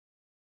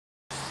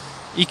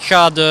Ik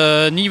ga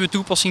de nieuwe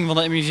toepassing van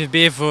de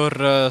MIVB voor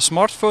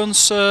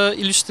smartphones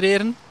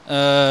illustreren.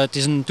 Het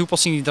is een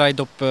toepassing die draait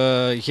op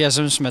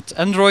gsm's met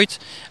Android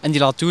en die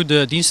laat toe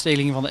de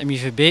dienstregelingen van de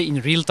MIVB in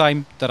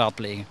realtime te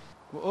raadplegen.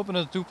 We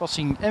openen de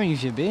toepassing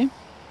MIVB.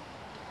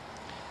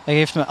 Hij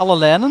geeft me alle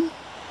lijnen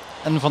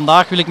en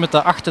vandaag wil ik met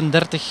de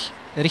 38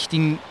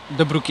 richting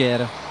de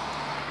Broekaire.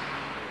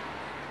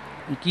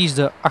 Ik kies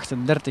de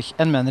 38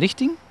 en mijn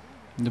richting,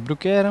 de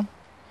Broekaire.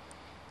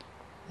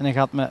 En hij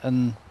gaat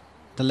me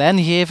de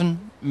lijn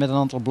geven met een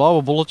aantal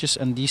blauwe bolletjes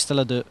en die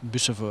stellen de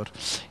bussen voor.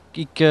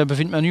 Ik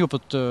bevind me nu op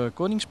het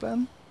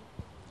Koningsplein.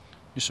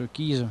 Dus we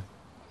kiezen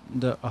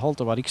de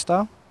halte waar ik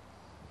sta.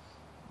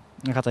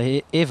 Dan gaat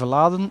hij even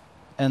laden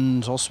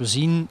en zoals we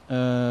zien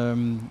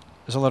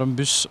zal er een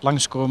bus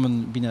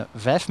langskomen binnen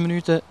 5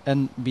 minuten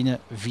en binnen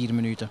 4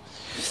 minuten.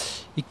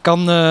 Ik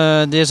kan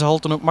deze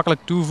halte ook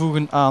makkelijk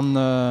toevoegen aan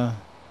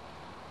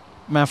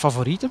mijn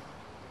favorieten.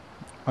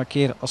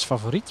 Markeer als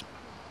favoriet.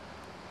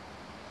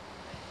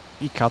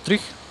 Ik ga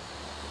terug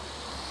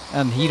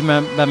en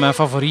hier bij mijn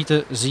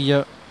favorieten zie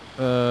je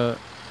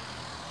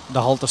de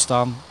halte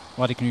staan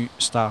waar ik nu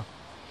sta.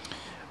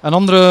 Een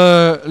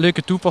andere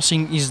leuke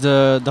toepassing is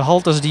de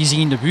haltes die zich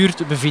in de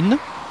buurt bevinden.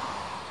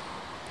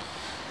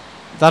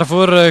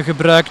 Daarvoor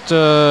gebruikt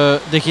de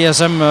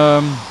gsm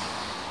een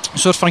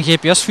soort van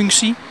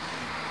GPS-functie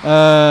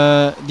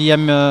die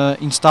hem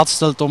in staat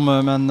stelt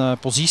om mijn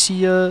positie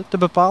te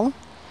bepalen.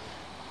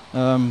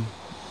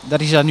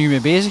 Daar is hij nu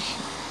mee bezig.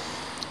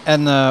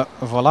 En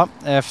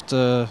voilà, hij heeft,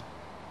 de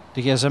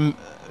gsm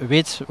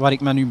weet waar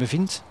ik me nu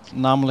bevind,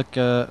 namelijk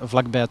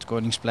vlakbij het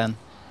Koningsplein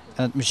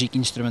en het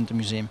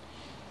Muziekinstrumentenmuseum.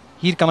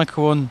 Hier kan ik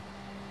gewoon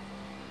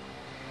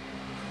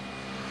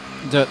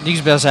de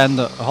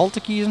dichtstbijzijnde halte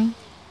kiezen.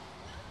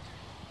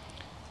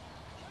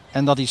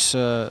 En dat is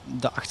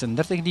de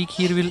 38 die ik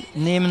hier wil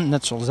nemen,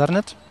 net zoals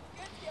daarnet.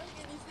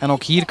 En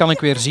ook hier kan ik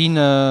weer zien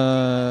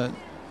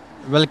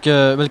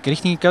welke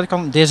richting ik uit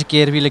kan. Deze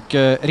keer wil ik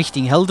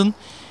richting Helden.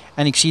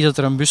 En ik zie dat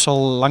er een bus zal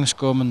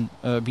langskomen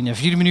binnen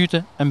 4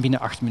 minuten en binnen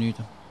 8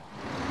 minuten.